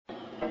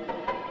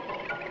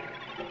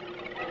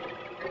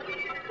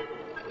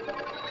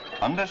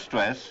Under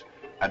stress,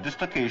 a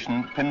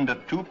dislocation pinned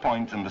at 2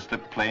 points in the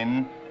slip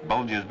plane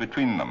bulges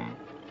between them.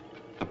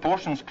 The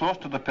portions close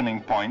to the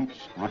pinning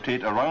points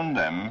rotate around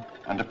them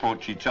and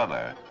approach each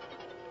other.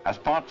 As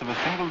parts of a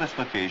single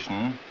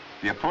dislocation,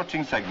 the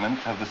approaching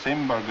segments have the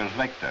same Burger's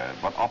vector,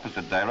 but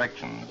opposite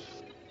directions.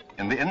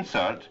 In the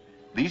insert,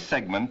 these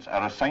segments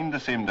are assigned the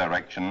same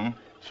direction,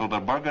 so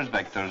their Burger's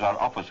vectors are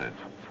opposite.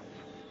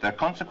 Their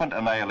consequent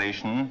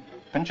annihilation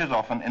pinches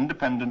off an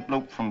independent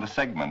loop from the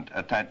segment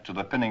attached to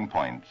the pinning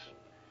points.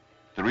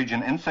 The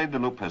region inside the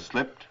loop has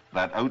slipped,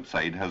 that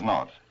outside has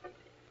not.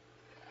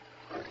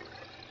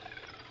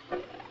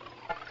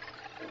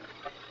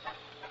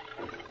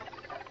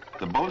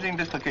 The bulging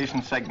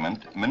dislocation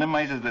segment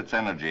minimizes its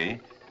energy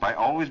by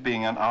always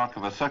being an arc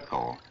of a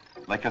circle,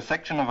 like a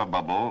section of a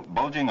bubble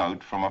bulging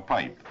out from a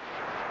pipe.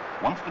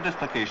 Once the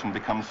dislocation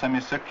becomes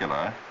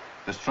semicircular,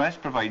 the stress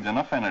provides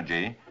enough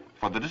energy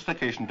for the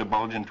dislocation to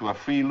bulge into a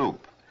free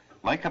loop,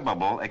 like a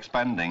bubble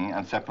expanding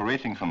and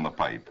separating from the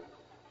pipe.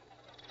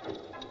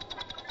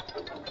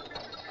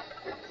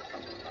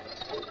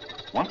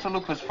 Once a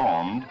loop is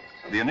formed,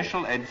 the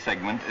initial edge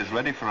segment is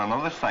ready for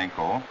another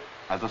cycle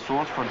as a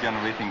source for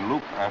generating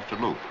loop after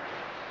loop.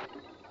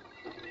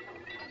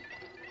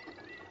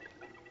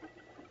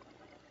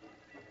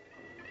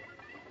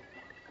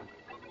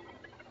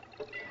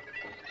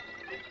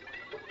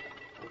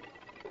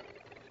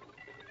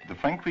 The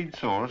Frank-Read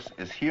source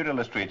is here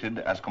illustrated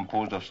as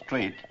composed of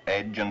straight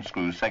edge and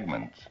screw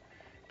segments.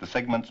 The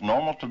segments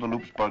normal to the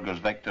loop's Burger's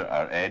vector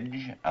are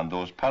edge, and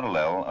those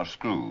parallel are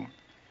screw.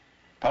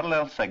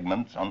 Parallel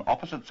segments on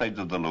opposite sides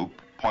of the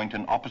loop point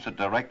in opposite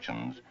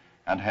directions,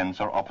 and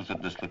hence are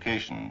opposite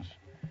dislocations.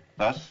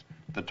 Thus,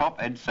 the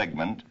top edge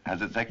segment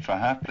has its extra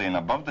half plane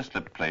above the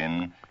slip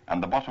plane,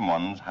 and the bottom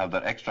ones have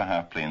their extra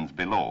half planes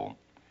below.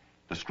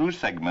 The screw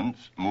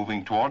segments,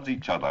 moving towards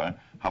each other,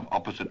 have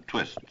opposite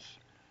twists.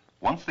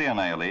 Once they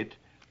annihilate,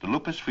 the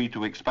loop is free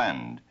to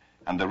expand,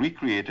 and the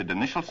recreated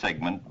initial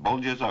segment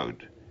bulges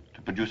out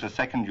to produce a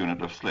second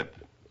unit of slip.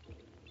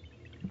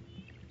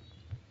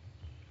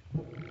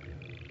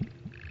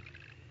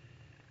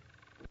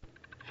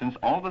 Since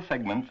all the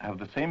segments have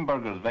the same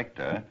Burger's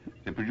vector,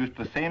 they produce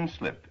the same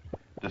slip,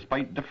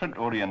 despite different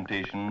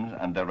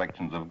orientations and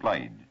directions of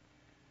glide.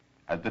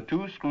 As the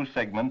two screw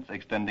segments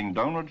extending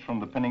downwards from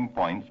the pinning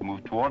points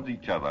move towards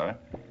each other,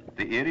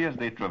 the areas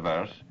they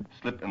traverse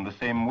slip in the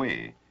same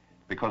way,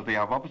 because they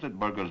have opposite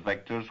Burger's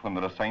vectors when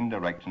their assigned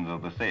directions are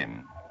the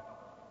same.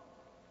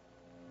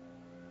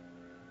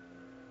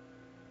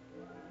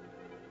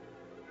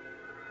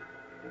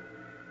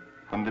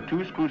 When the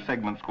two screw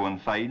segments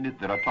coincide,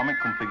 their atomic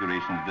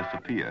configurations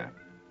disappear.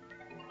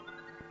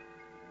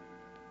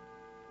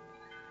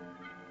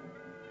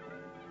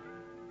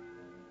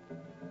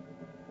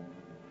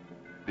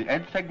 The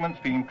edge segments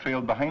being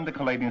trailed behind the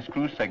colliding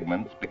screw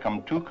segments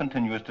become two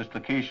continuous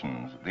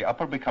dislocations, the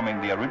upper becoming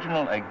the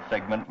original edge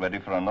segment ready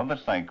for another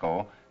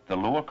cycle, the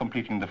lower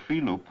completing the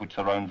free loop which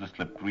surrounds the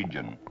slipped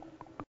region.